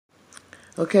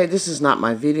Okay, this is not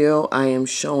my video. I am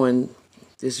showing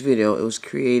this video. It was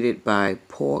created by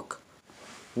Pork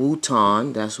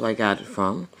Wooton. That's where I got it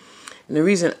from. And the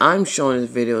reason I'm showing this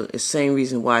video is the same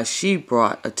reason why she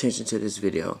brought attention to this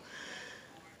video.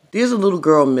 There's a little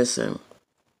girl missing.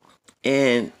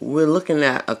 And we're looking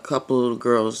at a couple of little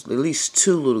girls, at least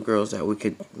two little girls that we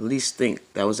could at least think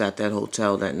that was at that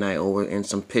hotel that night or were in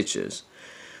some pictures.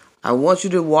 I want you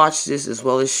to watch this as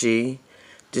well as she.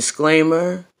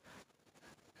 Disclaimer,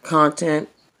 content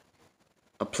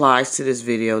applies to this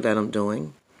video that I'm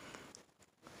doing.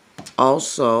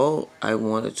 Also, I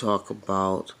want to talk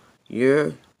about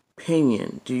your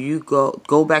opinion. Do you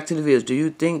go back to the videos? Do you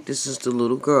think this is the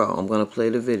little girl? I'm going to play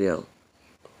the video.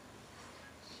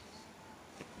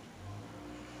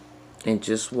 And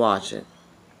just watch it.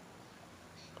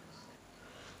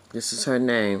 This is her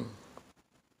name.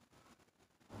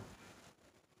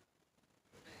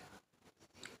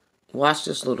 Watch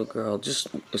this little girl.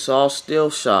 It's all still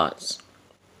shots.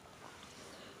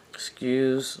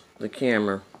 Excuse the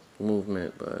camera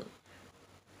movement, but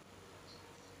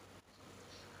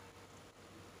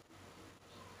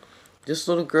this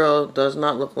little girl does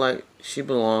not look like she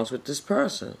belongs with this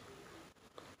person.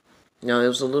 Now, there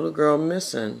was a little girl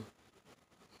missing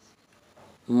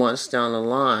months down the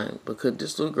line, but could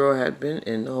this little girl have been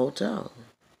in the hotel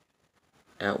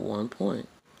at one point?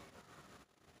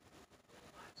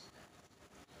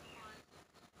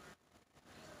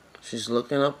 She's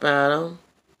looking up at him.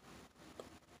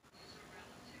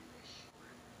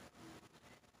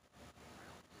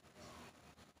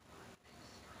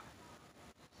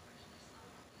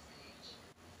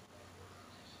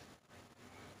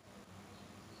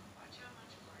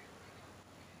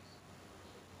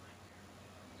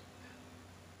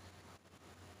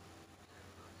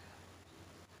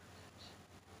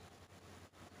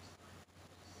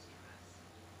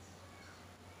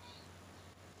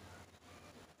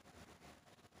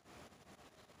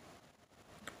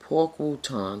 Pork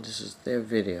Wooton, this is their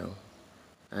video.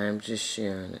 I am just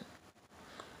sharing it.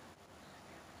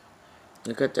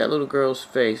 Look at that little girl's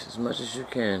face as much as you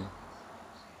can.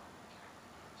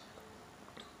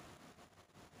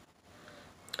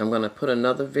 I'm going to put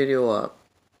another video up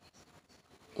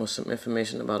with some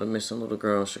information about a missing little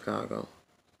girl in Chicago.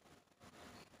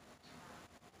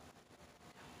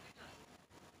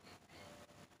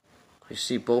 You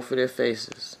see both of their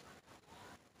faces.